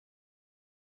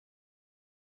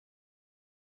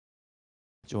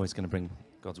Joy's going to bring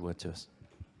God's word to us.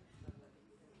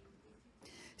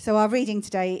 So our reading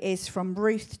today is from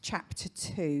Ruth chapter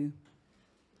 2.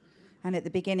 And at the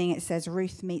beginning it says,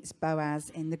 Ruth meets Boaz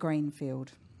in the grain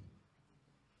field.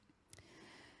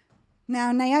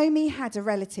 Now Naomi had a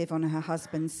relative on her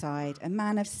husband's side, a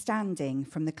man of standing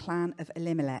from the clan of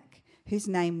Elimelech, whose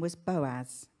name was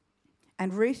Boaz.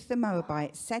 And Ruth the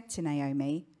Moabite said to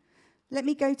Naomi, "Let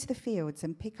me go to the fields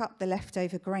and pick up the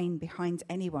leftover grain behind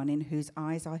anyone in whose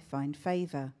eyes I find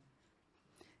favour."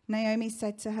 Naomi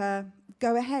said to her,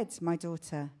 "Go ahead, my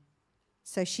daughter."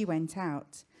 So she went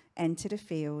out, entered a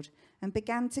field, and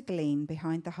began to glean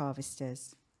behind the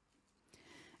harvesters.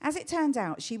 As it turned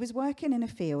out, she was working in a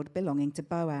field belonging to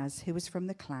Boaz, who was from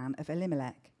the clan of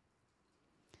Elimelech.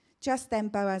 Just then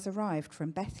Boaz arrived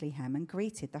from Bethlehem and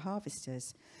greeted the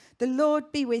harvesters. "The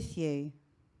Lord be with you."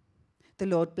 "The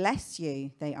Lord bless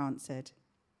you," they answered.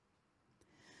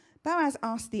 Boaz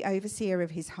asked the overseer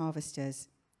of his harvesters,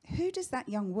 "Who does that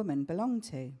young woman belong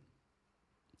to?"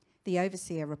 The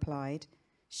overseer replied,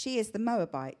 "She is the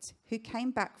Moabite who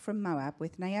came back from Moab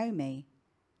with Naomi."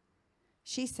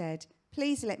 She said,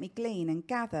 "Please let me glean and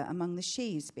gather among the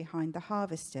sheaves behind the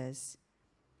harvesters."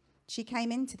 She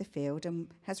came into the field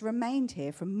and has remained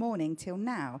here from morning till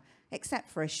now, except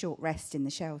for a short rest in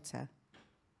the shelter.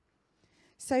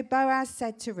 So Boaz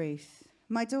said to Ruth,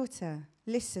 "My daughter,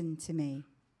 listen to me.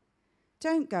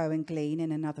 Don't go and glean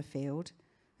in another field,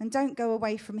 and don't go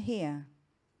away from here.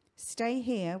 Stay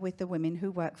here with the women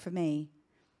who work for me.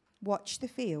 Watch the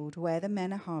field where the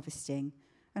men are harvesting,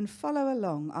 and follow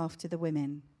along after the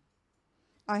women.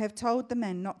 I have told the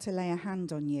men not to lay a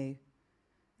hand on you.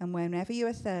 And whenever you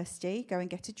are thirsty, go and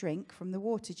get a drink from the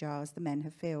water jars the men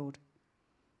have filled."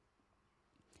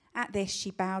 At this,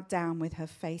 she bowed down with her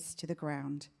face to the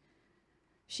ground.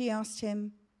 She asked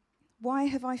him, "Why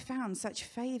have I found such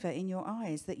favour in your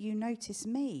eyes that you notice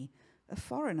me, a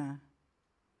foreigner?"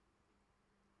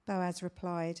 Boaz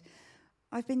replied,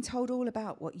 "I've been told all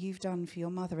about what you've done for your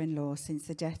mother-in-law since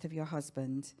the death of your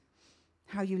husband,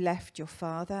 how you left your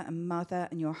father and mother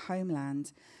and your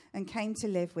homeland and came to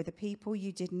live with a people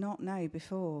you did not know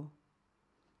before.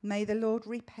 May the Lord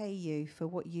repay you for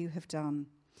what you have done.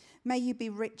 May you be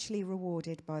richly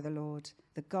rewarded by the Lord,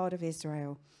 the God of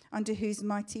Israel, under whose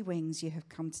mighty wings you have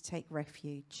come to take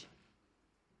refuge."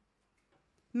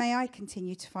 "May I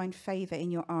continue to find favour in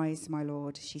your eyes, my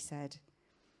lord," she said.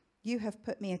 "You have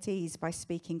put me at ease by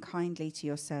speaking kindly to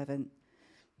your servant,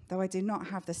 though I do not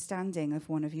have the standing of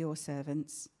one of your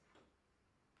servants."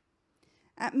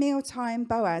 At mealtime,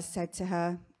 Boaz said to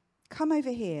her, "Come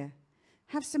over here,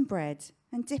 have some bread,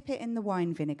 and dip it in the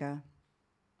wine vinegar."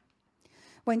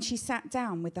 When she sat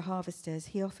down with the harvesters,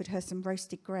 he offered her some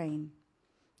roasted grain.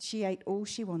 She ate all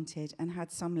she wanted and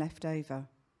had some left over.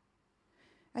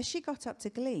 As she got up to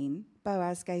glean,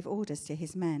 Boaz gave orders to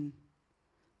his men.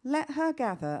 "Let her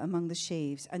gather among the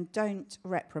sheaves and don't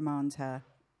reprimand her.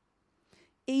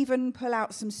 Even pull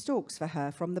out some stalks for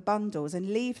her from the bundles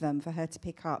and leave them for her to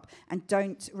pick up, and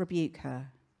don't rebuke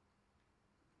her."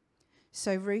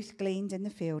 So Ruth gleaned in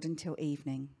the field until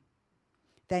evening.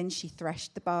 Then she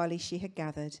threshed the barley she had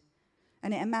gathered,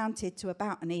 and it amounted to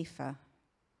about an ephah.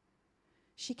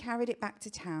 She carried it back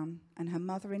to town, and her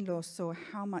mother-in-law saw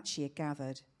how much she had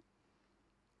gathered.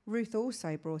 Ruth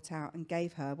also brought out and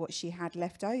gave her what she had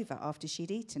left over after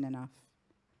she'd eaten enough.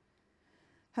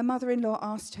 Her mother-in-law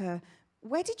asked her,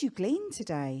 "Where did you glean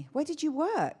today? Where did you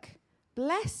work?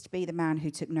 Blessed be the man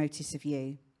who took notice of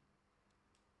you."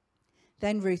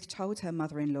 Then Ruth told her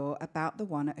mother-in-law about the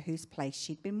one at whose place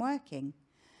she'd been working.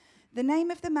 "The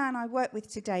name of the man I work with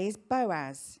today is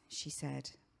Boaz," she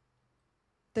said.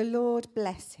 "The Lord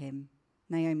bless him,"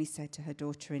 Naomi said to her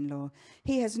daughter-in-law.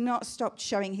 "He has not stopped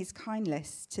showing his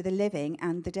kindness to the living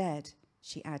and the dead,"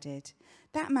 she added.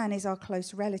 "That man is our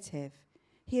close relative.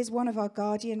 He is one of our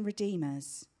guardian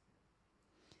redeemers."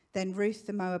 Then Ruth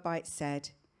the Moabite said,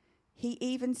 "He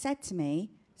even said to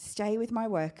me, 'Stay with my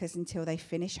workers until they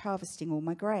finish harvesting all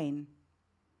my grain.'"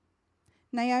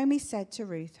 Naomi said to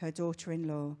Ruth, her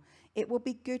daughter-in-law, "It will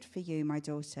be good for you, my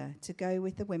daughter, to go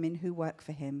with the women who work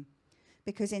for him,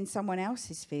 because in someone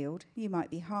else's field you might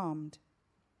be harmed."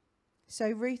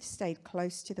 So Ruth stayed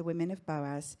close to the women of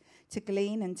Boaz to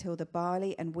glean until the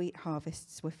barley and wheat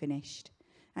harvests were finished,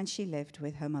 and she lived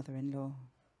with her mother-in-law.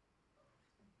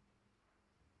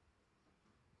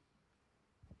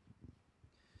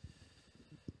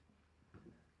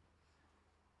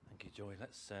 Joy.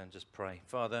 Let's just pray.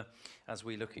 Father, as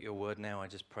we look at your word now, I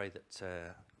just pray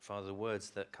that, Father, the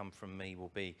words that come from me will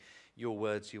be your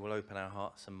words. You will open our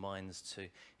hearts and minds to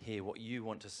hear what you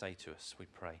want to say to us, we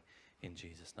pray in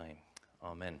Jesus' name.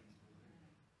 Amen.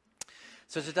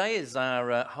 So today is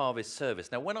our harvest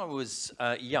service. Now, when I was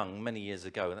young, many years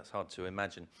ago, and that's hard to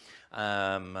imagine,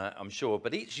 I'm sure,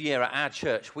 but each year at our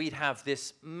church, we'd have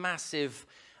this massive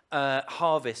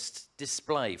harvest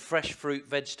display, fresh fruit,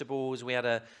 vegetables. We had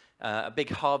a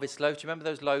big harvest loaf. Do you remember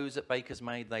those loaves that bakers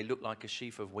made? They look like a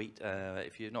sheaf of wheat.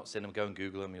 If you've not seen them, go and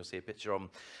Google them. You'll see a picture of them.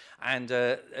 And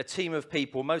a team of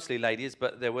people, mostly ladies,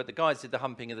 but the guys did the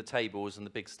humping of the tables and the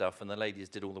big stuff, and the ladies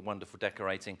did all the wonderful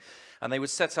decorating. And they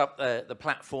would set up the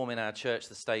platform in our church,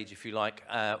 the stage, if you like,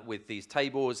 with these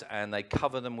tables, and they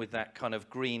cover them with that kind of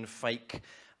green fake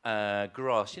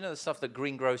grass. You know, the stuff that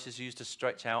greengrocers use to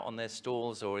stretch out on their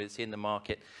stalls, or it's in the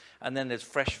market. And then there's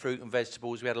fresh fruit and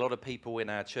vegetables. We had a lot of people in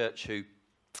our church who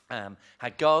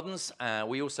had gardens.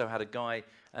 We also had a guy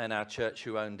in our church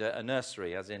who owned a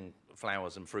nursery, as in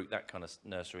flowers and fruit, that kind of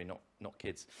nursery, not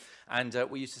kids. And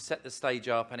we used to set the stage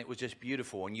up, and it was just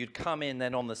beautiful. And you'd come in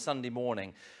then on the Sunday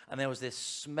morning, and there was this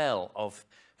smell of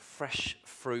fresh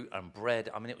fruit and bread.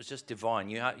 I mean, it was just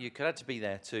divine. You had to be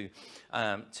there to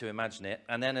imagine it.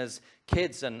 And then as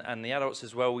kids and the adults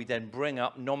as well, we then bring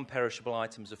up non-perishable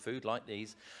items of food like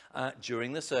these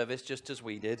during the service, just as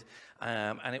we did.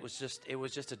 And it was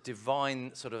just a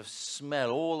divine sort of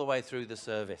smell all the way through the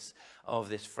service of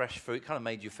this fresh fruit. Kind of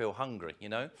made you feel hungry, you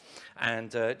know, and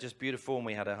just beautiful. And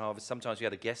we had a harvest. Sometimes we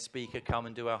had a guest speaker come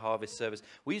and do our harvest service.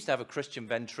 We used to have a Christian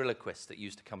ventriloquist that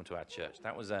used to come to our church.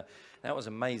 That was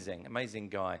amazing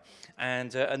guy.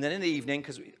 And then in the evening,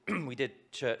 because we did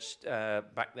church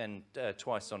back then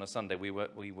twice on a Sunday, we were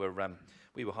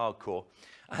hardcore.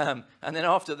 And then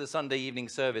after the Sunday evening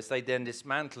service, they'd then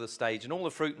dismantle the stage, and all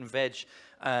the fruit and veg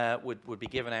would be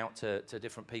given out to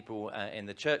different people in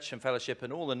the church and fellowship,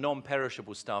 and all the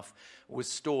non-perishable stuff was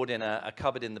stored in a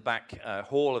cupboard in the back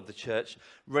hall of the church,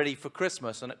 ready for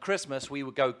Christmas. And at Christmas, we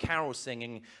would go carol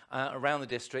singing around the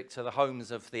district to the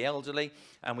homes of the elderly,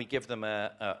 and we give them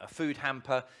a food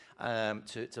hamper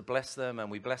to bless them,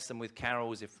 and we bless them with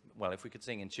carols. If we could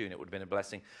sing in tune, it would have been a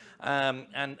blessing.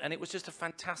 And it was just a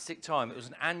fantastic time. It was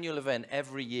an annual event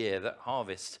every year that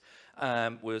Harvest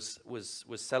was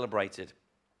celebrated.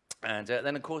 And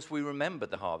then, of course, we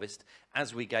remembered the harvest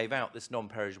as we gave out this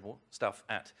non-perishable stuff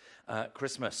at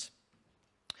Christmas.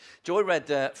 Joy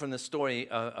read from the story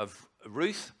of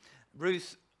Ruth.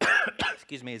 Ruth,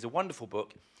 excuse me, is a wonderful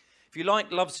book. If you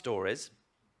like love stories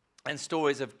and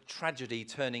stories of tragedy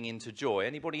turning into joy,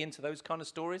 anybody into those kind of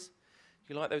stories?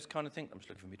 Do you like those kind of things? I'm just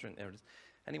looking for my drink. There it is.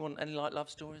 Any like love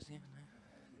stories? Yeah, no.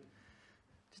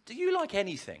 Do you like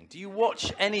anything? Do you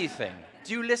watch anything?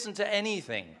 Do you listen to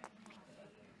anything?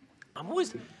 I'm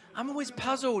always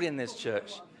puzzled in this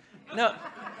church. No,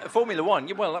 Formula One.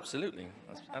 Yeah, well, absolutely.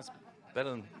 That's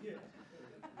better than.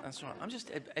 That's right. I'm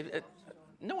just.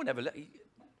 No one ever.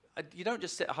 You don't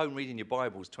just sit at home reading your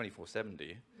Bibles 24/7, do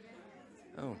you?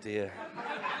 Oh dear.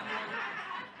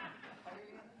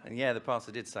 And yeah, the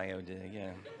pastor did say, "Oh dear."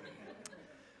 Yeah.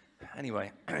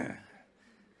 Anyway.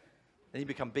 Then you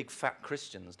become big fat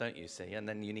Christians, don't you see? And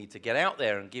then you need to get out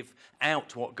there and give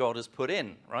out what God has put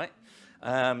in, right?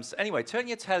 So anyway, turn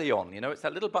your telly on. You know, it's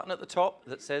that little button at the top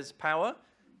that says power.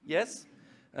 Yes?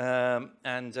 And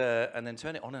then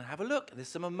turn it on and have a look. There's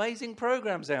some amazing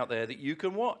programs out there that you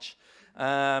can watch.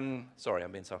 Sorry,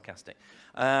 I'm being sarcastic.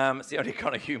 It's the only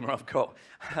kind of humor I've got.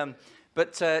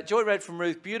 But Joy read from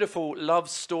Ruth, beautiful love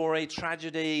story,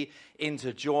 tragedy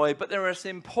into joy. But there are some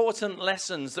important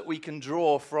lessons that we can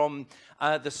draw from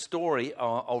the story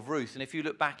of Ruth. And if you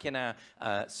look back in our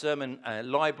sermon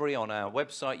library on our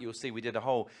website, you'll see we did a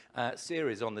whole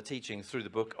series on the teaching through the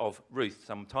book of Ruth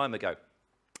some time ago.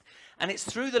 And it's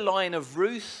through the line of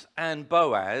Ruth and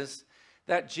Boaz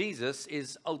that Jesus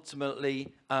is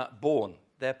ultimately born.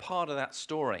 They're part of that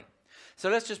story. So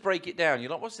let's just break it down.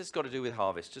 You're like, what's this got to do with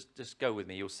harvest? Just go with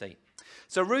me, you'll see.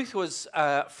 So Ruth was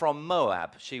from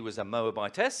Moab. She was a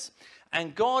Moabitess.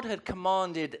 And God had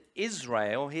commanded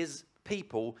Israel, his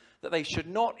people, that they should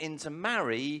not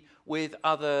intermarry with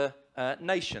other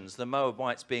nations, the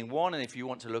Moabites being one. And if you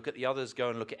want to look at the others, go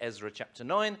and look at Ezra chapter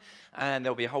 9. And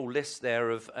there'll be a whole list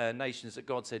there of nations that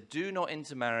God said, do not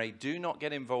intermarry, do not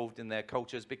get involved in their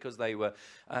cultures, because they were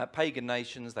pagan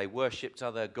nations. They worshipped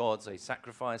other gods, they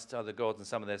sacrificed to other gods, and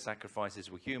some of their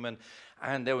sacrifices were human.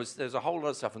 And there's a whole lot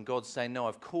of stuff. And God's saying, no,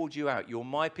 I've called you out. You're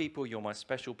my people. You're my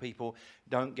special people.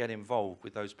 Don't get involved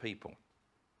with those people.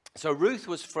 So Ruth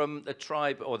was from the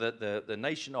tribe, or the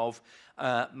nation of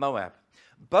Moab.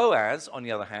 Boaz, on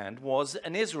the other hand, was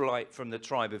an Israelite from the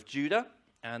tribe of Judah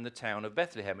and the town of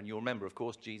Bethlehem. And you'll remember, of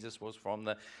course, Jesus was from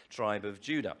the tribe of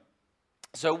Judah.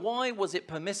 So why was it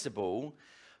permissible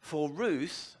for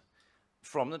Ruth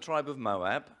from the tribe of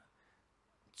Moab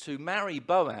to marry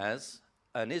Boaz,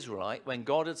 an Israelite, when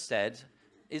God had said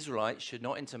Israelites should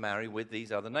not intermarry with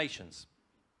these other nations.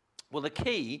 Well, the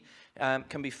key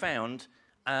can be found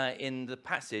in the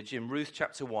passage in Ruth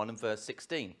chapter 1 and verse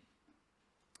 16.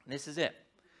 This is it.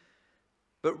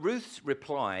 But Ruth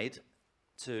replied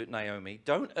to Naomi,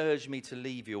 "Don't urge me to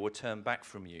leave you or turn back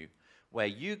from you. Where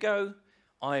you go,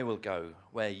 I will go.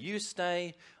 Where you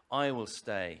stay, I will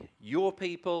stay. Your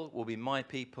people will be my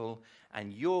people,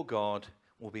 and your God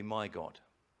will be my God."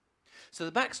 So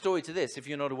the backstory to this, if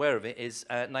you're not aware of it, is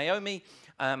Naomi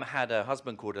had a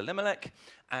husband called Elimelech,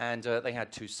 and they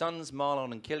had two sons,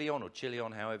 Mahlon and Chilion, or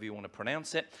Chilion, however you want to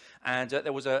pronounce it. And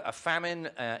there was a famine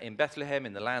in Bethlehem,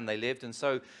 in the land they lived, and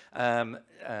so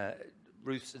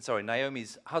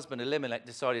Naomi's husband Elimelech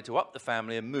decided to up the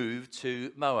family and move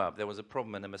to Moab. There was a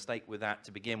problem and a mistake with that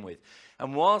to begin with.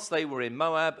 And whilst they were in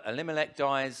Moab, Elimelech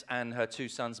dies, and her two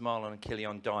sons, Mahlon and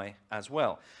Chilion, die as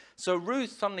well. So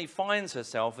Ruth suddenly finds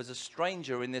herself as a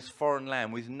stranger in this foreign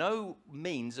land with no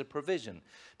means of provision.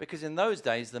 Because in those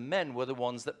days, the men were the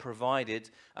ones that provided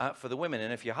for the women.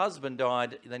 And if your husband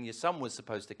died, then your son was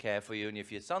supposed to care for you. And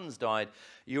if your sons died,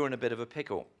 you were in a bit of a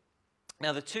pickle.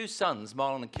 Now, the two sons,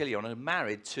 Mahlon and Chilion, had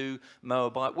married two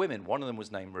Moabite women. One of them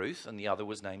was named Ruth, and the other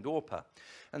was named Orpah.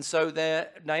 And so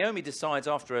Naomi decides,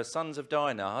 after her sons have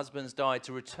died and her husbands died,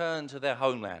 to return to their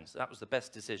homelands. That was the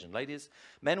best decision. Ladies,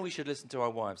 men, we should listen to our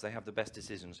wives. They have the best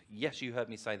decisions. Yes, you heard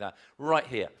me say that right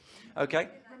here. Okay?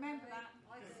 Remember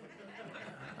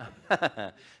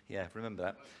that. Yeah, remember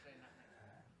that.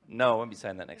 No, I won't be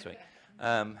saying that next week.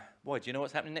 Why, do you know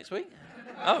what's happening next week?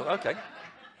 Oh, okay.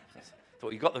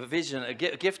 Thought you got the vision, a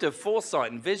gift of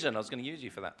foresight and vision. I was going to use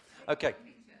you for that. Okay.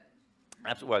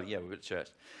 Absolutely. Well, yeah, we're at church.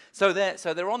 So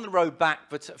they're on the road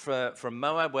back from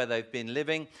Moab, where they've been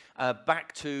living,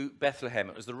 back to Bethlehem.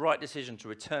 It was the right decision to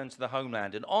return to the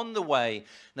homeland. And on the way,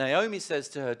 Naomi says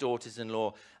to her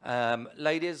daughters-in-law,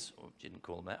 ladies, or she didn't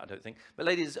call them that, I don't think, but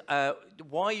ladies,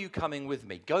 why are you coming with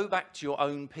me? Go back to your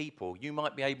own people. You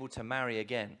might be able to marry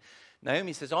again.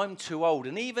 Naomi says, I'm too old,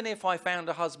 and even if I found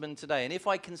a husband today, and if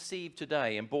I conceived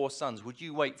today and bore sons, would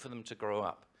you wait for them to grow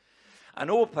up? And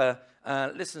Orpah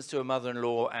listens to her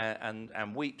mother-in-law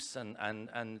and weeps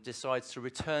and decides to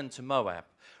return to Moab.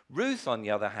 Ruth, on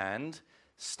the other hand,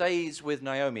 stays with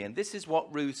Naomi, and this is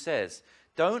what Ruth says.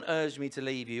 Don't urge me to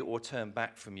leave you or turn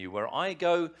back from you. Where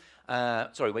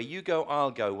you go,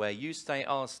 I'll go. Where you stay,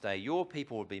 I'll stay. Your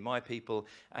people will be my people,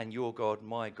 and your God,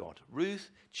 my God.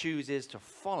 Ruth chooses to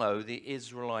follow the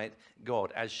Israelite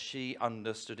God as she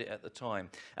understood it at the time.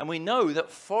 And we know that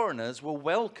foreigners were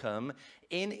welcome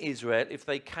in Israel if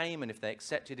they came and if they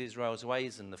accepted Israel's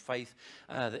ways and the faith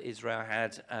that Israel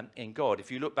had in God. If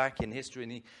you look back in history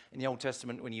in the Old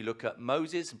Testament, when you look at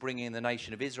Moses bringing the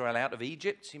nation of Israel out of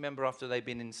Egypt, you remember after they'd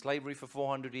been in slavery for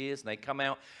 400 years and they come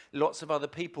out, lots of other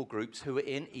people groups who were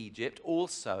in Egypt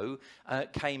also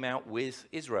came out with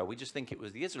Israel. We just think it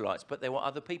was the Israelites, but there were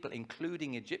other people,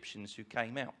 including Egyptians, who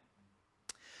came out.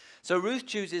 So Ruth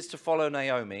chooses to follow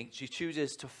Naomi. She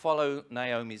chooses to follow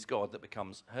Naomi's God that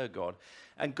becomes her God.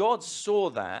 And God saw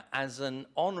that as an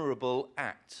honorable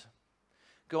act.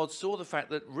 God saw the fact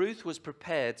that Ruth was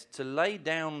prepared to lay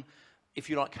down, if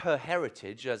you like, her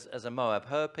heritage as a Moab,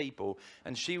 her people,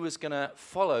 and she was going to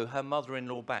follow her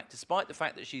mother-in-law back. Despite the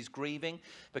fact that she's grieving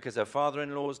because her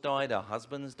father-in-law's died, her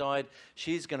husband's died,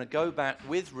 she's going to go back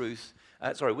with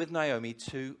with Naomi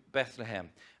to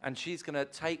Bethlehem. And she's going to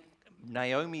take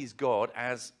Naomi's God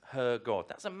as her God.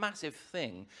 That's a massive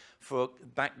thing for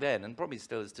back then, and probably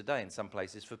still is today in some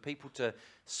places, for people to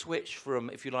switch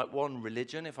from, if you like, one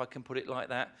religion, if I can put it like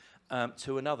that,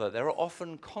 to another. There are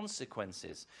often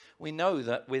consequences. We know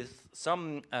that with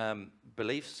some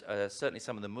beliefs, certainly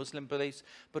some of the Muslim beliefs,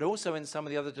 but also in some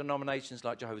of the other denominations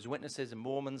like Jehovah's Witnesses and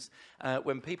Mormons,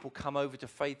 when people come over to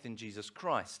faith in Jesus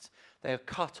Christ, they are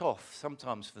cut off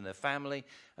sometimes from their family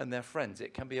and their friends.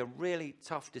 It can be a really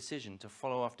tough decision to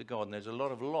follow after God, and there's a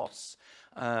lot of loss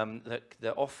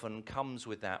that often comes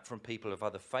with that from people of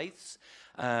other faiths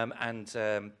and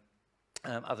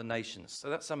other nations.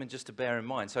 So that's something just to bear in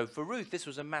mind. So for Ruth, this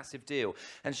was a massive deal.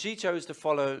 And she chose to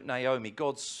follow Naomi.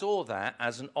 God saw that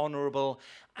as an honorable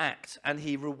act, and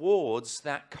he rewards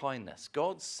that kindness.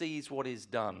 God sees what is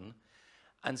done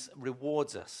and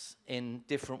rewards us in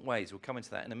different ways. We'll come into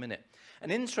that in a minute.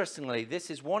 And interestingly, this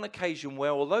is one occasion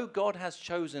where, although God has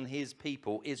chosen his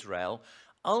people, Israel,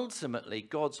 ultimately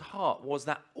God's heart was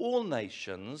that all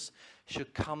nations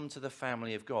should come to the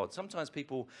family of God. Sometimes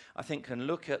people, I think, can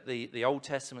look at the Old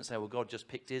Testament and say, well, God just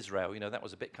picked Israel. You know, that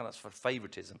was a bit kind of for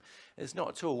favoritism. It's not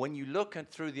at all. When you look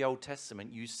through the Old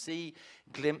Testament, you see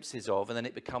glimpses of, and then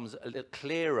it becomes a little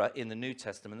clearer in the New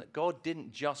Testament, that God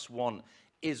didn't just want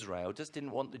Israel, just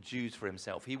didn't want the Jews for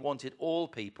himself. He wanted all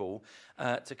people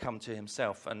to come to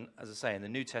himself. And as I say, in the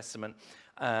New Testament,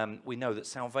 we know that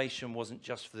salvation wasn't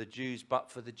just for the Jews, but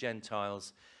for the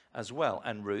Gentiles as well.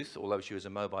 And Ruth, although she was a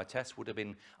Moabitess, would have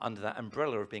been under that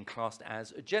umbrella of being classed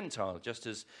as a Gentile, just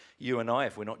as you and I,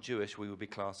 if we're not Jewish, we would be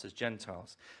classed as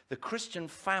Gentiles. The Christian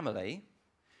family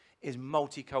is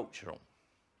multicultural.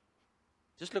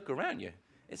 Just look around you.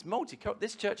 It's multicultural.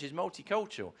 This church is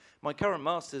multicultural. My current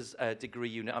master's degree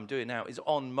unit I'm doing now is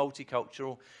on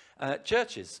multicultural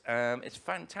churches. It's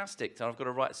fantastic. And I've got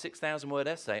to write a 6,000-word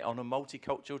essay on a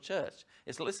multicultural church.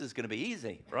 This is going to be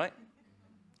easy, right?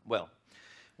 Well,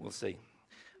 we'll see.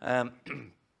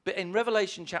 But in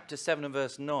Revelation chapter 7 and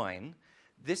verse 9,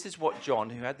 this is what John,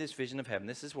 who had this vision of heaven,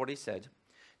 this is what he said.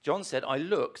 John said, I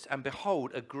looked, and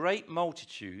behold, a great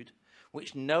multitude,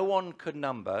 which no one could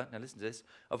number, now listen to this,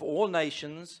 of all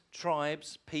nations,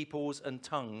 tribes, peoples, and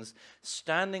tongues,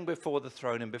 standing before the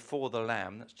throne and before the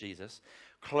Lamb, that's Jesus,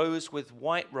 clothed with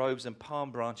white robes and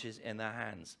palm branches in their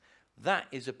hands. That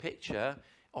is a picture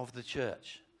of the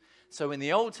church. So in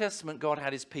the Old Testament, God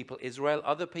had his people Israel.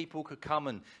 Other people could come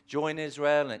and join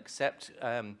Israel and accept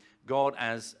God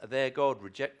as their God,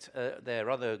 reject their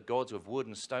other gods of wood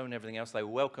and stone, everything else. They were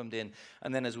welcomed in.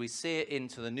 And then as we see it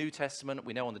into the New Testament,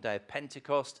 we know on the day of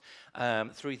Pentecost,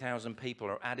 3,000 people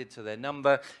are added to their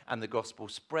number, and the gospel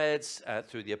spreads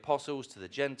through the apostles to the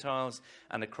Gentiles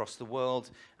and across the world.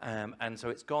 And so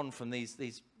it's gone from this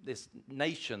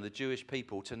nation, the Jewish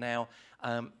people, to now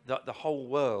the whole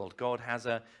world. God has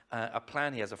a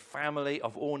plan. He has a family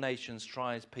of all nations,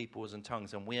 tribes, peoples, and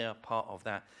tongues, and we are part of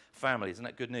that family. Isn't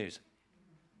that good news?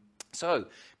 So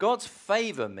God's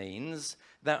favor means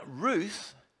that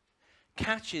Ruth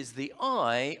catches the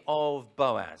eye of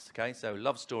Boaz. Okay, so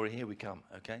love story, here we come.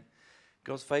 Okay,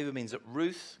 God's favor means that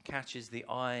Ruth catches the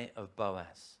eye of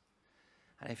Boaz.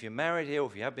 And if you're married here, or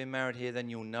if you have been married here, then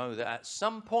you'll know that at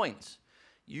some point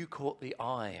you caught the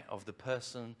eye of the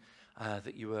person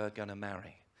that you were going to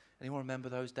marry. Anyone remember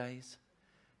those days?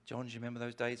 John, do you remember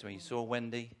those days when you saw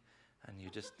Wendy and you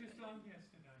just...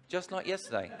 Just like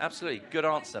yesterday. Absolutely. Good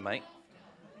answer, mate.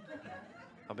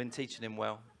 I've been teaching him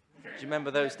well. Do you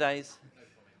remember those days?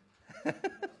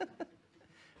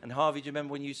 And Harvey, do you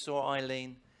remember when you saw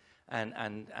Eileen?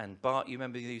 And Bart, you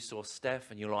remember you saw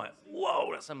Steph and you're like, whoa,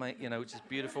 that's amazing, which is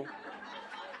beautiful.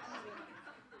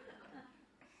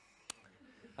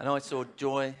 And I saw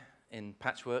Joy in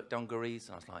patchwork dungarees,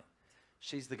 and I was like,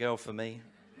 she's the girl for me.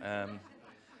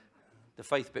 The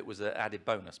faith bit was an added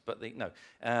bonus, but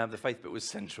the faith bit was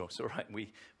central. It's all right.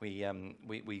 We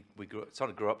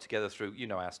grew up together through,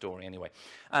 our story anyway.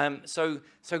 So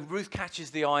Ruth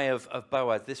catches the eye of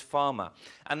Boaz, this farmer,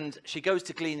 and she goes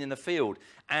to glean in the field,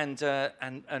 and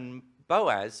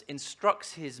Boaz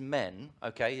instructs his men,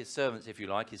 his servants, if you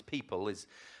like, his people, his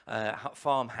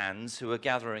farm hands who are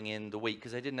gathering in the wheat,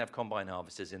 because they didn't have combine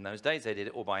harvesters in those days. They did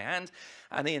it all by hand.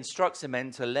 And he instructs the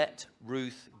men to let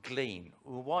Ruth glean.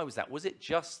 Well, why was that? Was it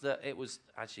just that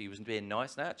he was being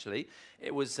nice? No, actually,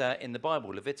 it was in the Bible,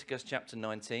 Leviticus chapter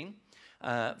 19,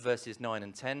 verses 9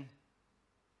 and 10,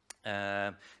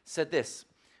 said this.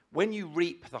 When you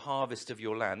reap the harvest of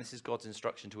your land, this is God's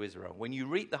instruction to Israel, when you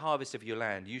reap the harvest of your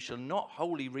land, you shall not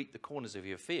wholly reap the corners of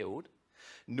your field,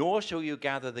 nor shall you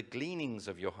gather the gleanings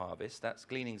of your harvest. That's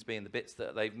gleanings being the bits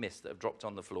that they've missed, that have dropped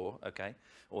on the floor,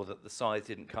 or that the scythe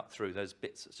didn't cut through, those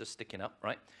bits that's just sticking up,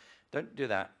 right? Don't do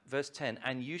that. Verse 10,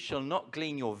 and you shall not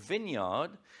glean your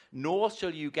vineyard, nor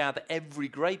shall you gather every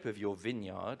grape of your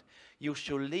vineyard. You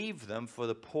shall leave them for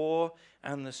the poor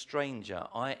and the stranger.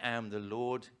 I am the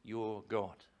Lord your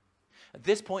God. At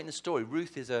this point in the story,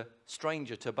 Ruth is a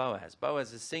stranger to Boaz.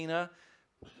 Boaz has seen her,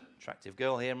 attractive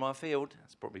girl here in my field.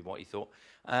 That's probably what he thought.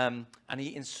 And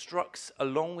he instructs,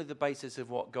 along with the basis of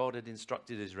what God had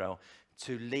instructed Israel,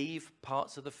 to leave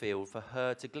parts of the field for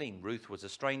her to glean. Ruth was a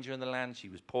stranger in the land. She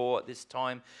was poor at this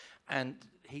time. And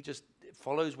he just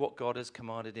follows what God has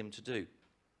commanded him to do.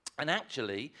 And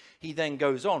actually, he then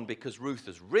goes on, because Ruth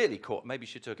has really caught, maybe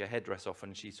she took her headdress off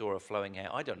and she saw her flowing hair.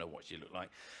 I don't know what she looked like.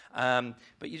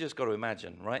 But you just got to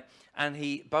imagine, right? And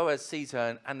Boaz sees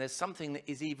her, and there's something that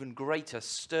is even greater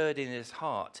stirred in his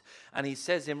heart. And he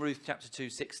says in Ruth chapter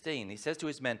 2:16, he says to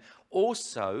his men,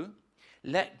 also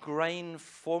let grain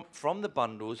from the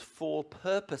bundles fall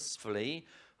purposefully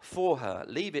for her.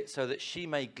 Leave it so that she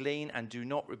may glean, and do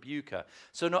not rebuke her.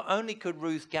 So not only could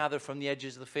Ruth gather from the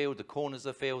edges of the field, the corners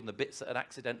of the field, and the bits that had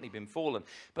accidentally been fallen,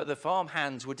 but the farm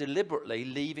hands were deliberately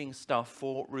leaving stuff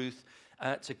for Ruth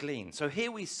to glean. So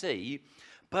here we see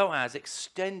Boaz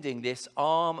extending this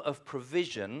arm of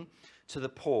provision to the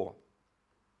poor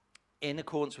in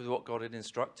accordance with what God had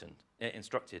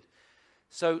instructed.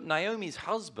 So Naomi's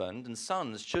husband and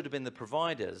sons should have been the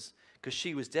providers because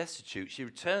she was destitute. She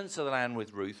returns to the land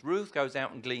with Ruth. Ruth goes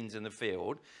out and gleans in the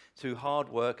field through hard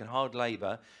work and hard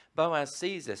labor. Boaz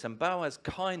sees this, and Boaz's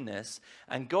kindness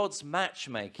and God's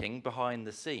matchmaking behind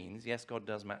the scenes. Yes, God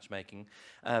does matchmaking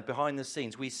behind the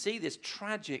scenes. We see this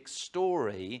tragic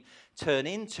story turn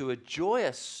into a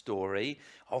joyous story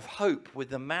of hope with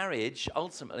the marriage,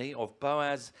 ultimately, of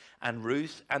Boaz and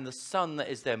Ruth and the son that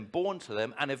is then born to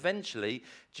them, and eventually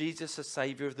Jesus, the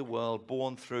Savior of the world,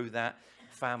 born through that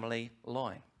family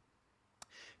line.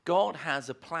 God has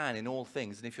a plan in all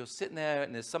things. And if you're sitting there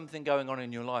and there's something going on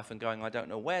in your life and going, I don't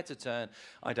know where to turn,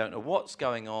 I don't know what's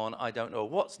going on, I don't know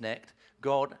what's next,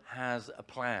 God has a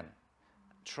plan.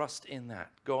 Trust in that.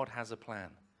 God has a plan.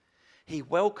 He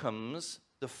welcomes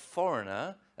the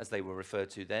foreigner, as they were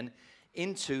referred to then,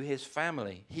 into his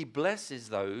family. He blesses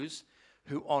those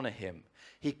who honor him.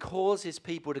 He calls his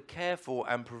people to care for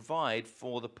and provide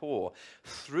for the poor.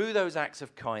 Through those acts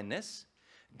of kindness,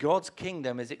 God's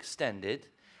kingdom is extended,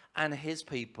 and his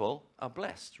people are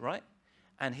blessed, right?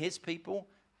 And his people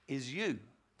is you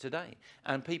today.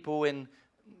 And people in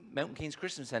Milton Keynes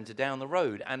Christian Centre down the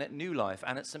road, and at New Life,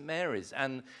 and at St Mary's,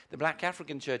 and the Black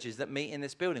African churches that meet in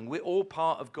this building. We're all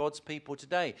part of God's people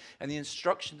today. And the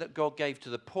instruction that God gave to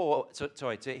the poor,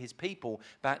 to his people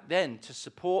back then, to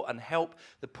support and help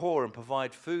the poor and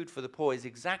provide food for the poor, is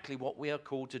exactly what we are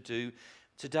called to do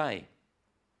today.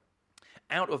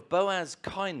 Out of Boaz's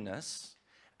kindness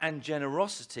and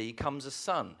generosity comes a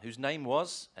son whose name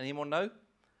was, anyone know?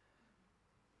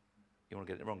 You want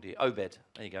to get it wrong, do you? Obed.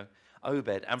 There you go.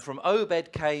 Obed. And from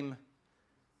Obed came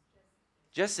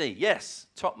Jesse. Yes,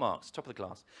 top marks, top of the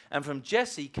class. And from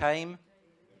Jesse came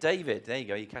David. There you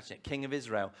go, you're catching it. King of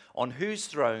Israel, on whose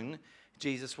throne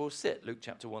Jesus will sit. Luke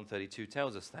chapter 132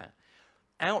 tells us that.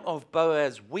 Out of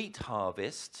Boaz's wheat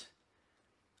harvest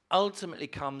ultimately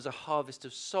comes a harvest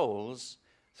of souls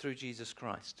through Jesus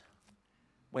Christ.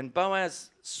 When Boaz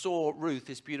saw Ruth,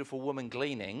 this beautiful woman,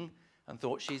 gleaning and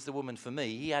thought, she's the woman for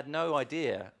me, he had no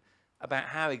idea about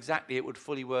how exactly it would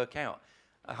fully work out.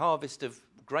 A harvest of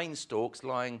grain stalks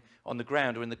lying on the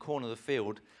ground or in the corner of the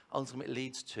field ultimately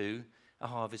leads to a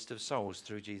harvest of souls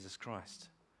through Jesus Christ.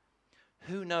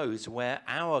 Who knows where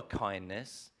our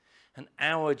kindness and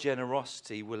our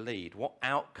generosity will lead, what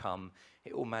outcome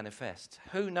it will manifest.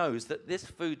 Who knows that this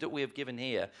food that we have given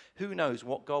here, who knows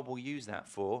what God will use that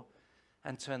for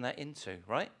and turn that into,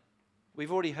 right?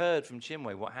 We've already heard from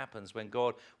Chinwe what happens when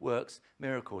God works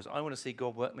miracles. I want to see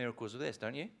God work miracles with this,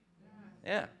 don't you?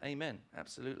 Yeah, amen,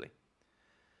 absolutely.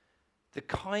 The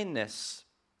kindness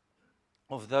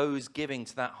of those giving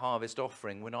to that harvest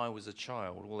offering when I was a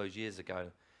child all those years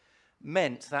ago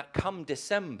meant that come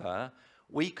December,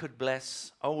 we could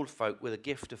bless old folk with a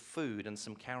gift of food and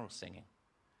some carol singing.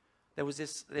 There was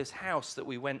this house that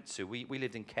we went to. We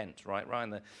lived in Kent, right in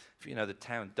the, the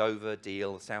town, Dover,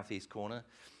 Deal, the southeast corner.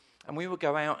 And we would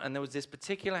go out, and there was this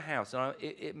particular house, and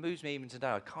it moves me even today.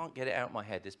 I can't get it out of my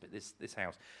head, this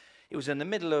house. It was in the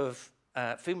middle of,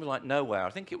 feeling like nowhere. I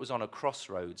think it was on a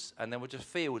crossroads, and there were just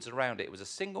fields around it. It was a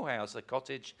single house, a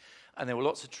cottage, and there were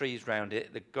lots of trees around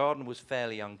it. The garden was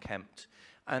fairly unkempt.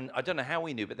 And I don't know how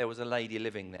we knew, but there was a lady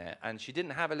living there, and she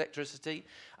didn't have electricity.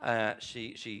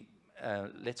 She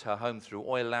lit her home through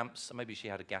oil lamps. Maybe she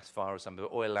had a gas fire or something,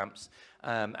 but oil lamps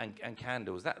and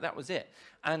candles. That was it.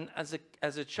 And as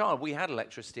a child, we had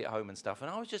electricity at home and stuff. And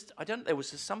there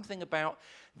was just something about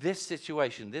this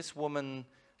situation, this woman's,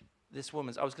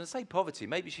 I was going to say poverty.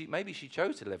 Maybe she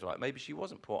chose to live like, maybe she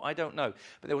wasn't poor. I don't know.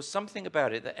 But there was something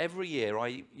about it that every year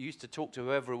I used to talk to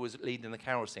whoever was leading the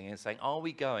carol singing and saying, are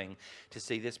we going to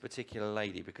see this particular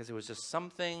lady? Because there was just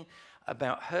something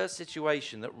about her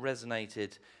situation that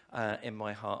resonated in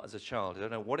my heart as a child. I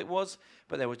don't know what it was,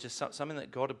 but there was just something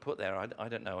that God had put there. I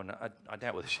don't know, and I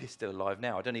doubt whether she's still alive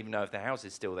now. I don't even know if the house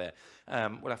is still there.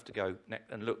 We'll have to go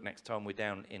and look next time we're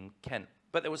down in Kent.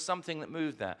 But there was something that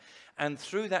moved that. And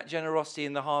through that generosity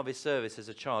in the harvest service as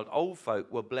a child, old folk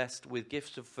were blessed with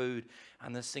gifts of food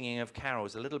and the singing of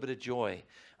carols, a little bit of joy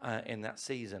in that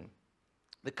season.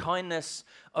 The kindness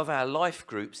of our life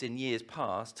groups in years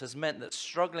past has meant that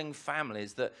struggling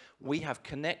families that we have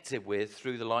connected with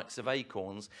through the likes of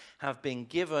Acorns have been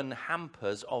given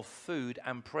hampers of food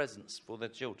and presents for their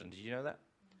children. Did you know that?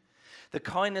 The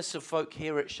kindness of folk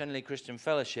here at Shenley Christian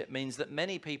Fellowship means that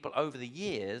many people over the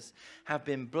years have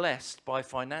been blessed by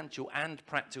financial and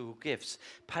practical gifts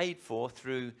paid for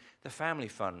through the Family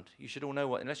Fund. You should all know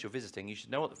what, unless you're visiting, you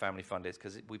should know what the Family Fund is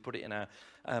because we put it in our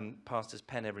pastor's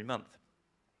pen every month.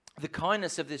 The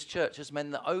kindness of this church has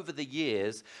meant that over the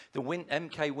years, the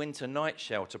MK Winter Night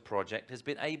Shelter Project has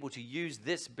been able to use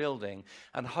this building,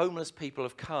 and homeless people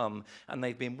have come and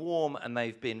they've been warm and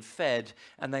they've been fed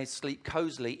and they sleep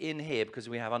cozily in here because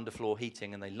we have underfloor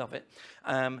heating and they love it.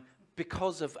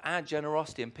 Because of our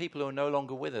generosity and people who are no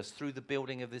longer with us through the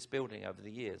building of this building over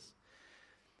the years.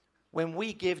 When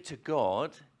we give to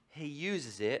God, he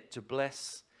uses it to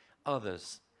bless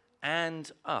others.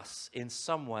 And us in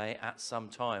some way at some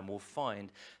time will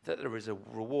find that there is a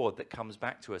reward that comes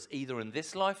back to us either in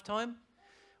this lifetime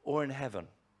or in heaven.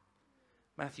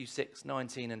 Matthew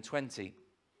 6:19 and 20,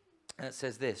 and it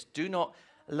says this: do not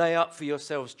lay up for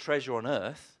yourselves treasure on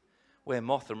earth where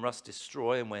moth and rust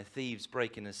destroy and where thieves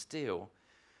break in and steal,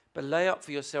 but lay up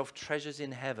for yourself treasures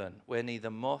in heaven where neither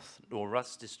moth nor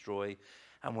rust destroy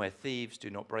and where thieves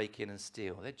do not break in and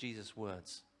steal. They're Jesus'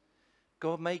 words.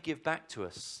 God may give back to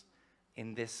us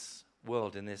in this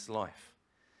world, in this life.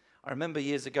 I remember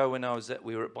years ago when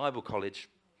we were at Bible college,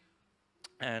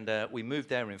 and we moved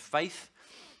there in faith,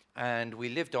 and we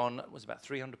lived on, it was about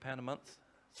 £300 a month.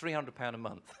 £300 a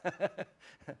month.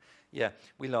 Yeah,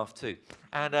 we laughed too.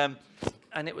 And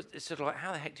it's sort of like,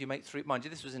 how the heck do you make three? Mind you,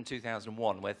 this was in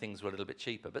 2001 where things were a little bit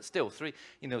cheaper, but still,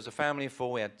 there was a family of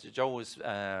four. We had, Joel was,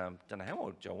 don't know how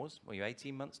old Joel was. Were you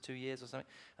 18 months, 2 years or something?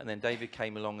 And then David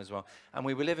came along as well. And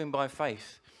we were living by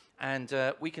faith. And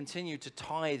we continued to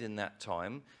tithe in that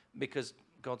time because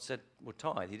God said, well,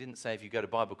 tithe. He didn't say if you go to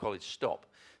Bible college, stop.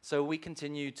 So we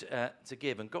continued to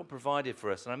give, and God provided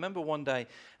for us. And I remember one day,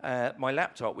 my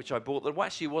laptop, which I bought, that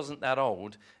actually wasn't that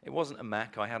old. It wasn't a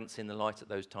Mac. I hadn't seen the light at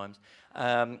those times.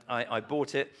 I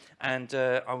bought it, and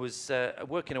I was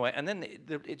working away, and then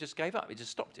it just gave up. It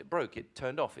just stopped. It broke. It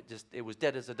turned off. It was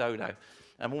dead as a dodo.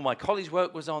 And all my college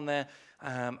work was on there,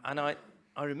 and I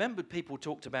remembered people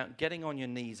talked about getting on your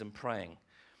knees and praying.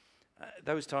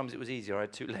 Those times it was easier. I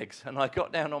had two legs. And I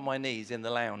got down on my knees in the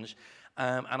lounge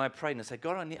and I prayed and I said,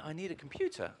 God, I need a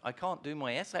computer. I can't do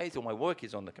my essays or my work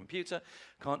is on the computer.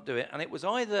 Can't do it. And it was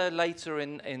either later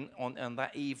on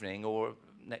that evening or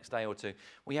next day or two,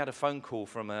 we had a phone call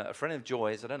from a friend of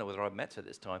Joy's. I don't know whether I'd met her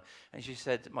this time. And she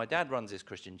said, my dad runs this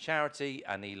Christian charity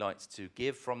and he likes to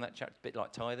give from that charity, a bit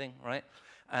like tithing, right?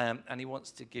 And he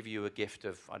wants to give you a gift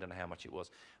of, I don't know how much it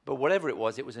was, but whatever it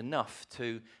was enough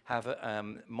to have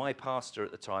my pastor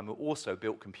at the time, who also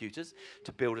built computers,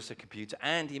 to build us a computer,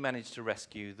 and he managed to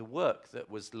rescue the work that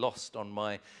was lost on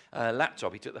my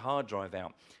laptop. He took the hard drive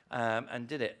out and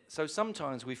did it. So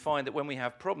sometimes we find that when we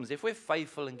have problems, if we're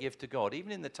faithful and give to God,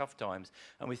 even in the tough times,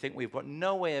 and we think we've got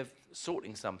no way of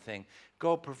sorting something,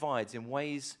 God provides in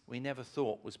ways we never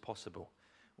thought was possible.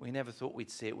 We never thought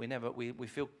we'd see it. We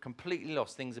feel completely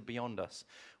lost. Things are beyond us.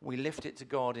 We lift it to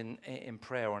God in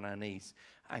prayer on our knees,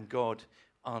 and God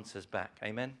answers back.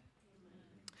 Amen?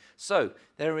 So,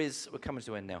 we're coming to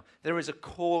the end now. There is a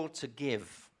call to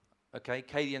give. Okay,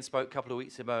 Kadian spoke a couple of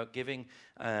weeks about giving,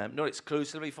 not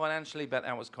exclusively financially, but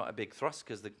that was quite a big thrust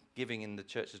because the giving in the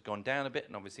church has gone down a bit,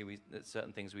 and obviously there's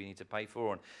certain things we need to pay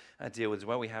for and deal with as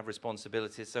well. We have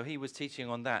responsibilities, so he was teaching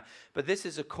on that. But this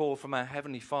is a call from our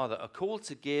Heavenly Father, a call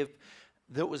to give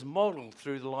that was modeled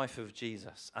through the life of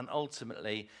Jesus, and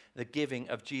ultimately the giving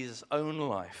of Jesus' own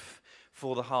life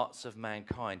for the hearts of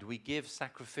mankind. We give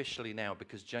sacrificially now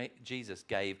because Jesus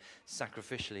gave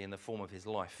sacrificially in the form of his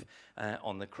life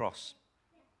on the cross.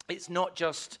 It's not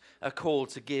just a call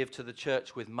to give to the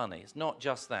church with money. It's not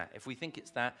just that. If we think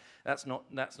it's that, that's not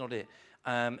it.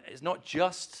 It's not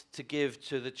just to give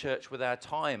to the church with our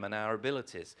time and our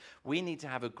abilities. We need to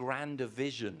have a grander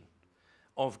vision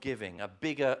of giving, a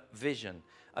bigger vision,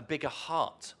 a bigger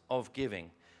heart of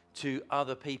giving to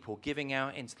other people, giving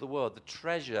out into the world. The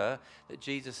treasure that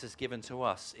Jesus has given to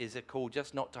us is a call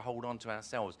just not to hold on to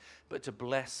ourselves, but to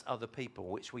bless other people,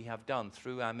 which we have done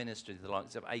through our ministry, the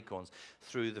likes of Acorns,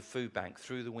 through the food bank,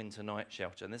 through the winter night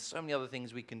shelter. And there's so many other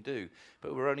things we can do,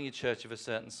 but we're only a church of a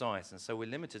certain size, and so we're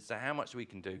limited to how much we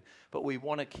can do. But we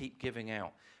want to keep giving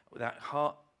out that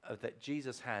heart that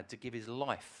Jesus had to give his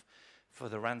life for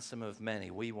the ransom of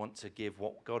many. We want to give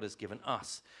what God has given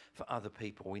us for other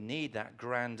people. We need that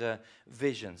grander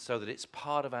vision so that it's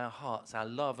part of our hearts, our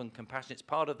love and compassion. It's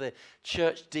part of the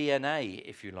church DNA,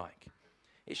 if you like.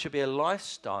 It should be a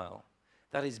lifestyle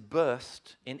that is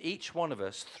birthed in each one of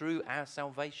us through our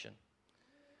salvation.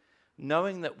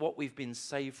 Knowing that what we've been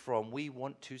saved from, we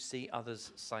want to see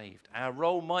others saved. Our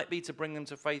role might be to bring them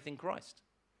to faith in Christ,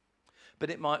 but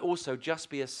it might also just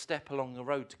be a step along the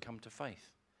road to come to faith.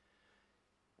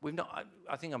 we've not,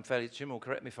 I think I'm fairly, Jim will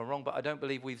correct me if I'm wrong, but I don't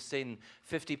believe we've seen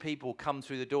 50 people come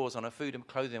through the doors on a food and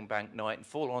clothing bank night and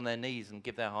fall on their knees and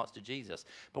give their hearts to Jesus.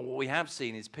 But what we have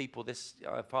seen is people this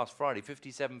past Friday,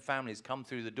 57 families come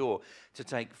through the door to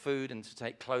take food and to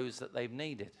take clothes that they've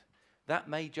needed. That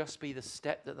may just be the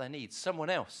step that they need. Someone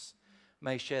else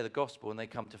may share the gospel and they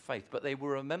come to faith, but they will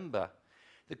remember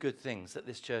the good things that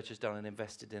this church has done and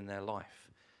invested in their life.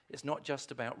 It's not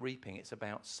just about reaping, it's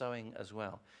about sowing as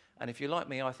well. And if you're like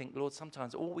me, I think, Lord,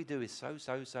 sometimes all we do is sow,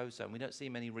 and we don't see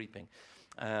many reaping.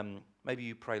 Maybe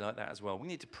you pray like that as well. We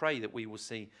need to pray that we will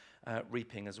see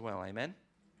reaping as well. Amen?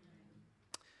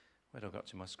 Where did I got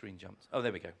to? My screen jumped. Oh,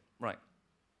 there we go. Right.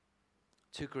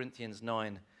 2 Corinthians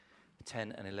 9,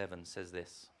 10 and 11 says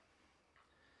this.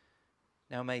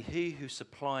 Now may he who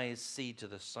supplies seed to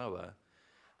the sower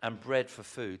and bread for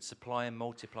food supply and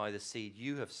multiply the seed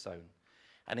you have sown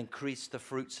and increase the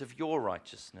fruits of your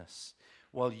righteousness,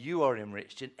 while you are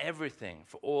enriched in everything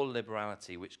for all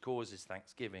liberality, which causes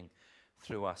thanksgiving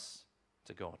through us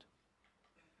to God.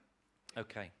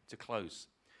 Okay, to close.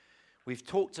 We've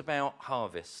talked about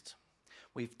harvest.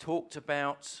 We've talked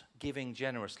about giving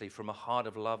generously from a heart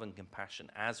of love and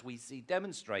compassion, as we see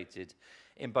demonstrated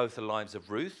in both the lives of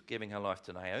Ruth, giving her life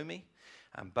to Naomi,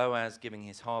 and Boaz giving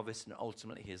his harvest and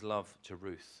ultimately his love to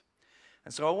Ruth.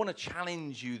 And so I want to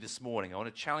challenge you this morning. I want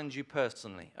to challenge you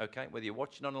personally, okay? Whether you're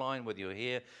watching online, whether you're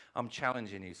here, I'm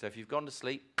challenging you. So if you've gone to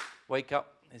sleep, wake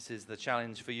up. This is the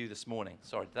challenge for you this morning.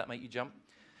 Sorry, did that make you jump?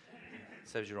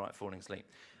 Says you're right, falling asleep.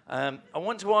 I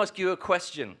want to ask you a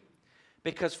question,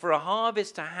 because for a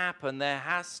harvest to happen, there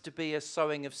has to be a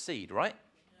sowing of seed, right?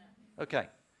 Okay.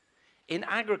 In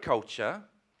agriculture,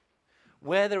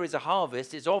 where there is a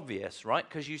harvest, it's obvious, right?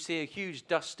 Because you see a huge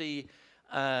dusty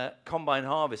combine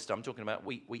harvester. I'm talking about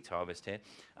wheat harvest here.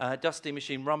 Dusty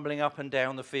machine rumbling up and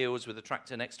down the fields with a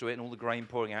tractor next to it and all the grain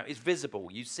pouring out. It's visible.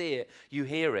 You see it. You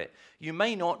hear it. You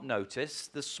may not notice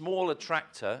the smaller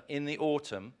tractor in the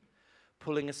autumn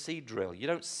pulling a seed drill. You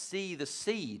don't see the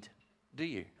seed, do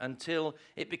you? Until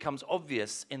it becomes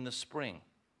obvious in the spring.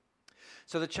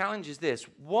 So the challenge is this.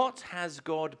 What has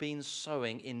God been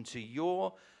sowing into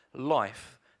your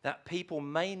life that people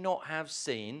may not have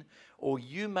seen, or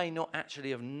you may not actually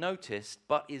have noticed,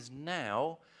 but is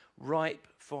now ripe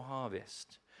for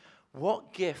harvest?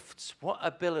 What gifts, what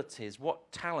abilities,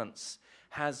 what talents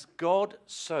has God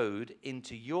sowed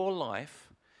into your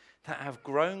life that have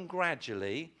grown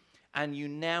gradually and you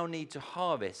now need to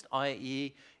harvest,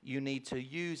 i.e. you need to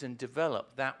use and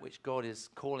develop that which God is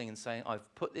calling and saying,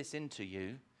 I've put this into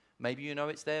you. Maybe you know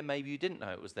it's there, maybe you didn't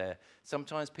know it was there.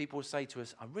 Sometimes people say to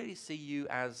us, I really see you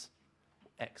as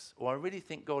X, or I really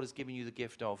think God has given you the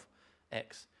gift of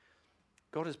X.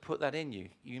 God has put that in you.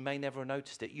 You may never have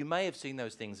noticed it. You may have seen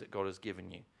those things that God has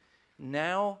given you.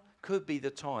 Now could be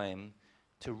the time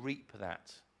to reap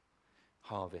that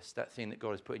harvest, that thing that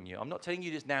God has put in you. I'm not telling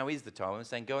you this now is the time. I'm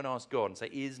saying go and ask God and say,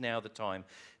 is now the time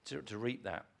to reap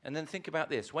that? And then think about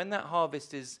this. When that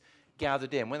harvest is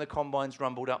gathered in, when the combine's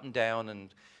rumbled up and down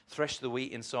and threshed the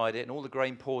wheat inside it and all the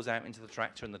grain pours out into the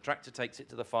tractor and the tractor takes it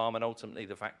to the farm and ultimately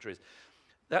the factories,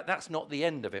 that's not the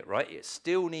end of it, right? It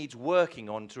still needs working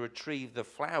on to retrieve the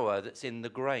flour that's in the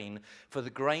grain for the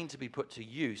grain to be put to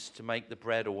use to make the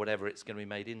bread or whatever it's going to be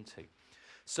made into.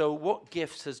 So what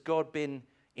gifts has God been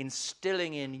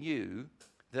instilling in you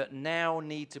that now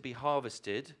need to be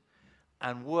harvested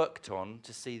and worked on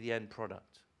to see the end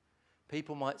product?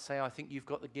 People might say, I think you've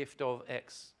got the gift of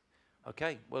X.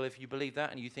 Okay, well, if you believe that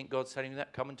and you think God's telling you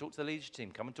that, come and talk to the leadership team.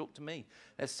 Come and talk to me.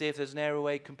 Let's see if there's an area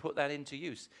where you can put that into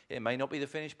use. It may not be the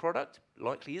finished product.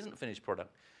 Likely isn't finished product.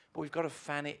 But we've got to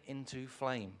fan it into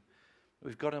flame.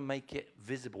 We've got to make it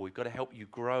visible. We've got to help you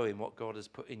grow in what God has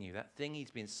put in you. That thing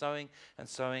he's been sowing and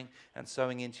sowing and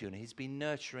sowing into you. And he's been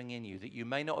nurturing in you that you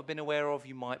may not have been aware of,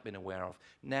 you might have been aware of.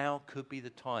 Now could be the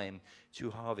time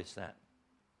to harvest that.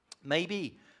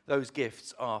 Maybe those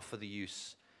gifts are for the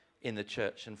use in the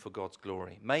church and for God's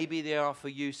glory. Maybe they are for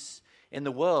use in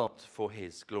the world for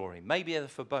his glory. Maybe they're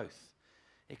for both.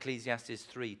 Ecclesiastes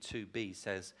 3:2b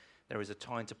says, there is a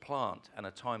time to plant and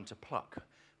a time to pluck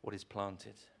what is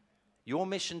planted. Your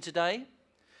mission today,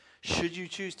 should you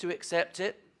choose to accept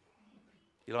it,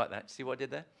 you like that? See what I did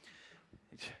there?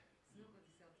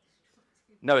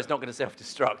 No, it's not going to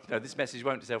self-destruct. No, this message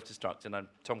won't self-destruct, and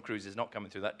Tom Cruise is not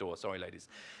coming through that door. Sorry, ladies.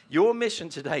 Your mission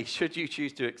today, should you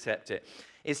choose to accept it,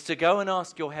 is to go and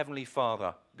ask your Heavenly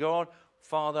Father, God,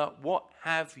 Father, what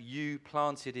have you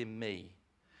planted in me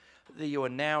that you are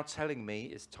now telling me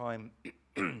is time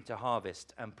to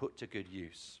harvest and put to good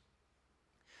use?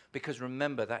 Because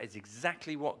remember, that is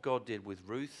exactly what God did with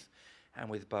Ruth and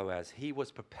with Boaz. He was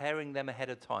preparing them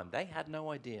ahead of time. They had no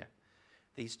idea.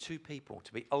 these two people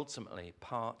to be ultimately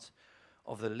part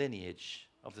of the lineage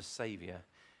of the Saviour,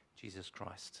 Jesus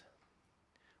Christ?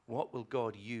 What will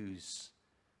God use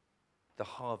the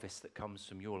harvest that comes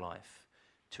from your life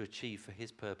to achieve for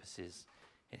his purposes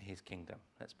in his kingdom?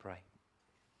 Let's pray.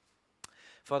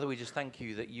 Father, we just thank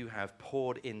you that you have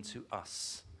poured into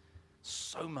us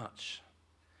so much.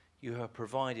 You have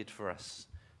provided for us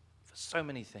for so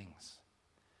many things.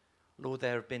 Lord,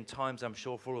 there have been times, I'm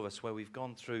sure, for all of us where we've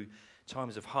gone through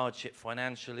times of hardship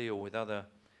financially or with other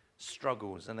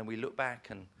struggles, and then we look back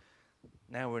and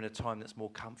now we're in a time that's more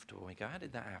comfortable. We go, how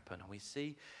did that happen? And we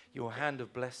see your hand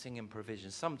of blessing and provision,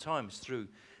 sometimes through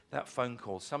that phone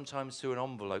call, sometimes through an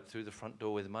envelope through the front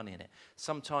door with money in it,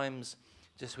 sometimes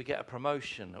just we get a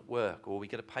promotion at work or we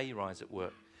get a pay rise at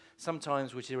work.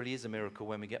 Sometimes, which really is a miracle,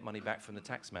 when we get money back from the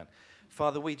taxman.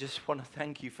 Father, we just want to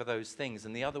thank you for those things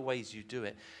and the other ways you do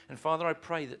it. And Father, I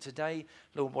pray that today,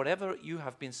 Lord, whatever you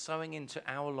have been sowing into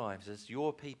our lives as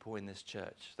your people in this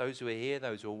church, those who are here,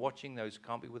 those who are watching, those who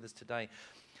can't be with us today,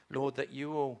 Lord, that you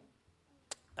will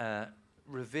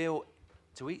reveal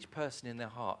to each person in their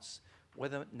hearts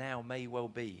whether now may well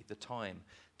be the time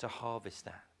to harvest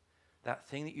that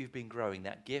thing that you've been growing,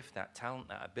 that gift, that talent,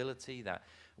 that ability, that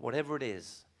whatever it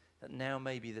is, that now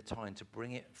may be the time to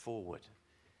bring it forward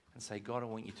and say, God, I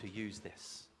want you to use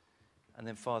this. And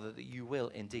then, Father, that you will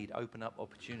indeed open up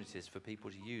opportunities for people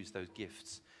to use those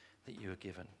gifts that you are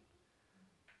given.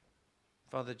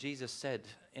 Father, Jesus said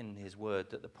in his word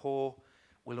that the poor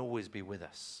will always be with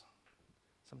us.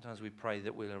 Sometimes we pray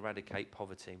that we'll eradicate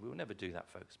poverty. We will never do that,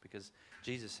 folks, because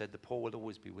Jesus said the poor will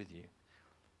always be with you.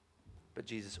 But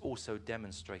Jesus also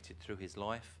demonstrated through his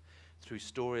life, through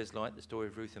stories like the story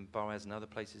of Ruth and Boaz and other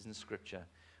places in Scripture,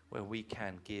 where we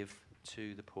can give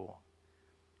to the poor.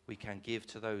 We can give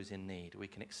to those in need. We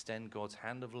can extend God's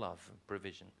hand of love and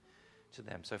provision to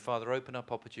them. So, Father, open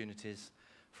up opportunities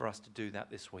for us to do that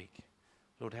this week.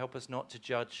 Lord, help us not to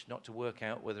judge, not to work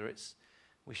out whether it's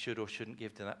we should or shouldn't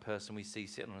give to that person we see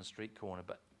sitting on a street corner,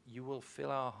 but you will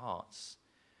fill our hearts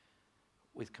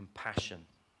with compassion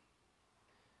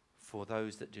for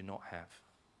those that do not have.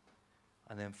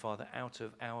 And then, Father, out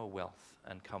of our wealth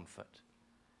and comfort,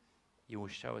 you will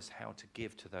show us how to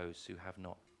give to those who have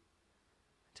not,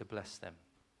 to bless them,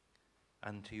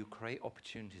 and to create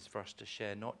opportunities for us to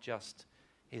share, not just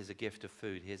here's a gift of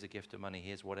food, here's a gift of money,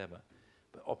 here's whatever,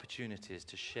 but opportunities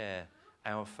to share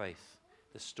our faith,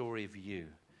 the story of you,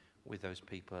 with those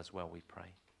people as well, we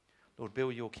pray. Lord,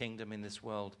 build your kingdom in this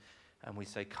world, and we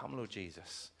say, come, Lord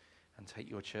Jesus, and take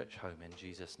your church home in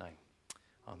Jesus' name.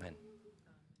 Amen.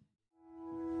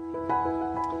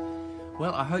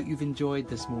 Well, I hope you've enjoyed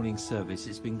this morning's service.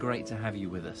 It's been great to have you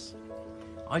with us.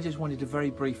 I just wanted to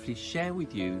very briefly share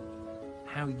with you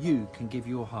how you can give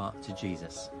your heart to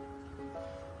Jesus.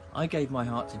 I gave my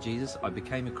heart to Jesus. I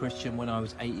became a Christian when I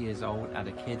was 8 years old at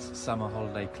a kids' summer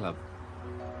holiday club.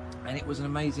 And it was an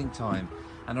amazing time.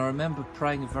 And I remember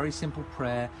praying a very simple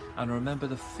prayer, and I remember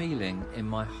the feeling in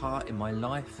my heart, in my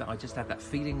life, that I just had that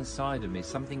feeling inside of me.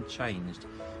 Something changed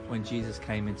when Jesus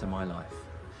came into my life.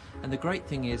 And the great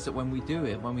thing is that when we do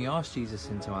it, when we ask Jesus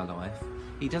into our life,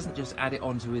 he doesn't just add it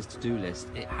onto his to-do list.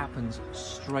 It happens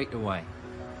straight away.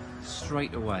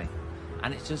 Straight away.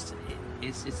 And it's just,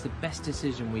 it's the best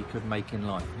decision we could make in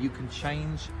life. You can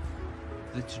change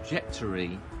the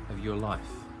trajectory of your life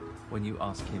when you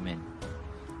ask him in.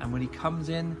 And when he comes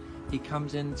in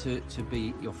to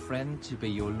be your friend, to be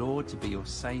your Lord, to be your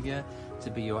Saviour, to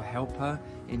be your helper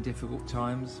in difficult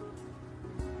times.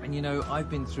 And you know, I've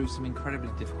been through some incredibly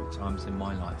difficult times in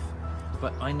my life,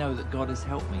 but I know that God has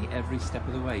helped me every step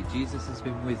of the way. Jesus has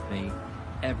been with me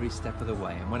every step of the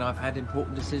way. And when I've had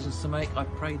important decisions to make,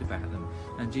 I've prayed about them.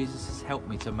 And Jesus has helped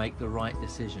me to make the right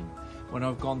decision. When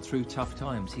I've gone through tough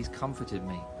times, he's comforted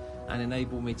me and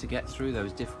enabled me to get through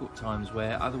those difficult times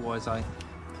where otherwise I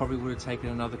probably would have taken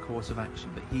another course of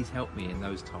action. But he's helped me in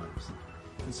those times.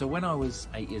 And so when I was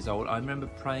 8 years old, I remember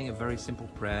praying a very simple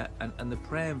prayer, and the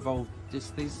prayer involved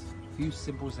just these few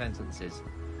simple sentences.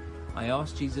 I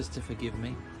asked Jesus to forgive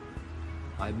me.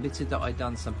 I admitted that I'd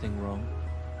done something wrong.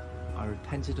 I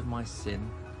repented of my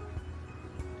sin.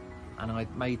 And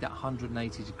I'd made that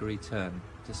 180-degree turn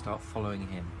to start following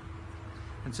him.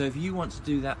 And so if you want to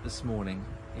do that this morning,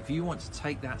 if you want to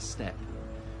take that step,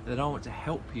 then I want to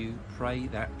help you pray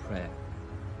that prayer.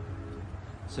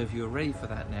 So if you're ready for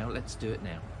that now, let's do it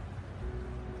now.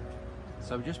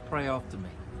 So just pray after me.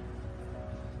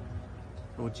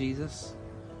 Lord Jesus,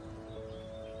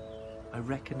 I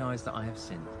recognize that I have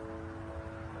sinned.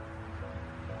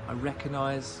 I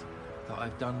recognize that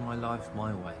I've done my life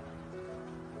my way.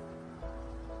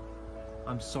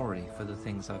 I'm sorry for the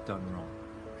things I've done wrong.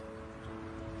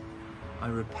 I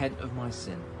repent of my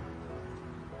sin.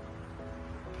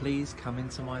 Please come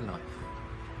into my life.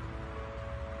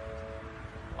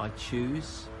 I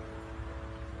choose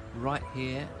right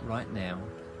here, right now,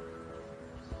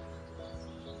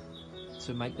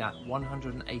 to make that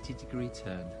 180-degree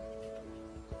turn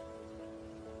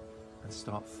and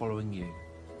start following you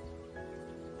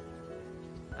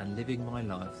and living my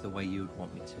life the way you would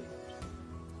want me to.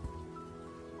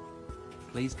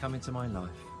 Please come into my life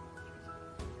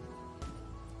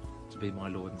to be my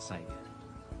Lord and Saviour.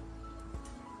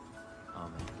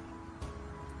 Amen.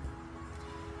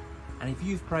 And if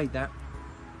you've prayed that,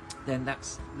 then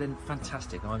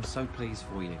fantastic. I'm so pleased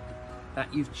for you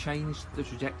that you've changed the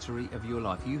trajectory of your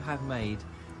life. You have made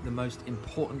the most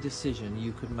important decision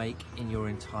you could make in your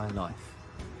entire life.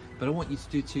 But I want you to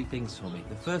do two things for me.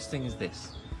 The first thing is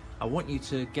this. I want you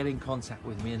to get in contact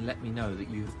with me and let me know that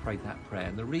you've prayed that prayer.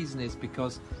 And the reason is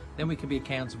because then we can be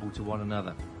accountable to one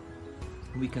another.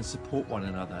 We can support one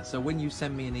another. So when you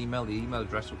send me an email, the email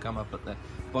address will come up at the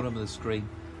bottom of the screen.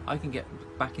 I can get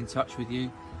back in touch with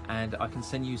you and I can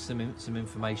send you some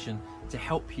information to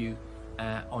help you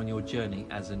on your journey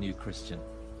as a new Christian.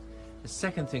 The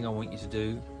second thing I want you to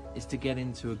do is to get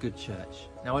into a good church.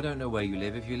 Now, I don't know where you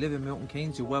live. If you live in Milton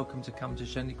Keynes, you're welcome to come to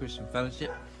Shenley Christian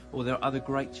Fellowship, or there are other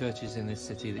great churches in this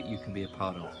city that you can be a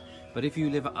part of. But if you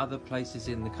live at other places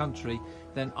in the country,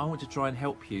 then I want to try and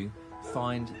help you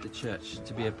find the church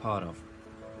to be a part of.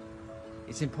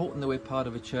 It's important that we're part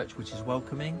of a church which is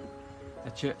welcoming,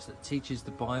 a church that teaches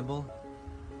the Bible,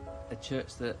 a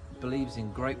church that believes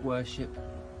in great worship,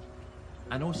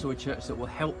 and also a church that will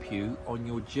help you on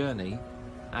your journey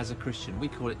as a Christian. We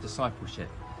call it discipleship,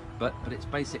 but it's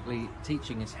basically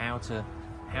teaching us how to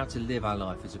live our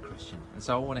life as a Christian. And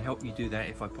so I want to help you do that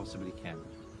if I possibly can.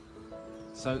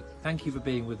 So thank you for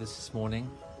being with us this morning.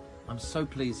 I'm so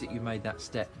pleased that you made that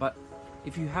step. But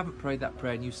if you haven't prayed that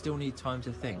prayer and you still need time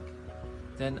to think,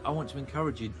 then I want to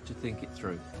encourage you to think it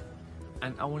through.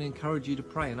 And I want to encourage you to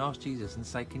pray and ask Jesus and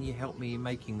say, can you help me in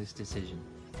making this decision?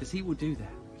 Because he will do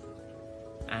that.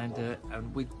 And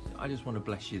I just want to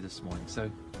bless you this morning.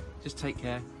 So just take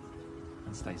care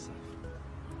and stay safe.